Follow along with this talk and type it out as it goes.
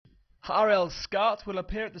Harel Skaat will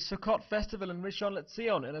appear at the Sukkot festival in Rishon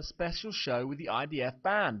Letzion in a special show with the IDF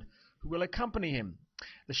band, who will accompany him.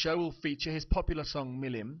 The show will feature his popular song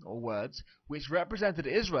milim, or words, which represented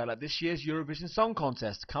Israel at this year's Eurovision Song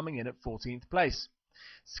Contest, coming in at 14th place.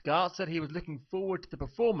 Skaat said he was looking forward to the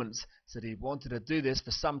performance, said he wanted to do this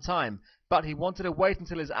for some time, but he wanted to wait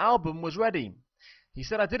until his album was ready. He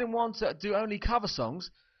said, "I didn't want to do only cover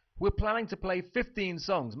songs. We're planning to play 15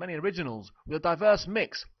 songs, many originals, with a diverse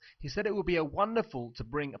mix." He said it would be wonderful to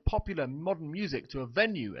bring popular modern music to a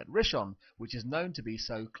venue at Rishon, which is known to be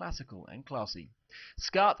so classical and classy.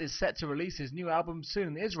 Skaat is set to release his new album soon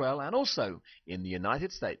in Israel and also in the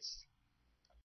United States.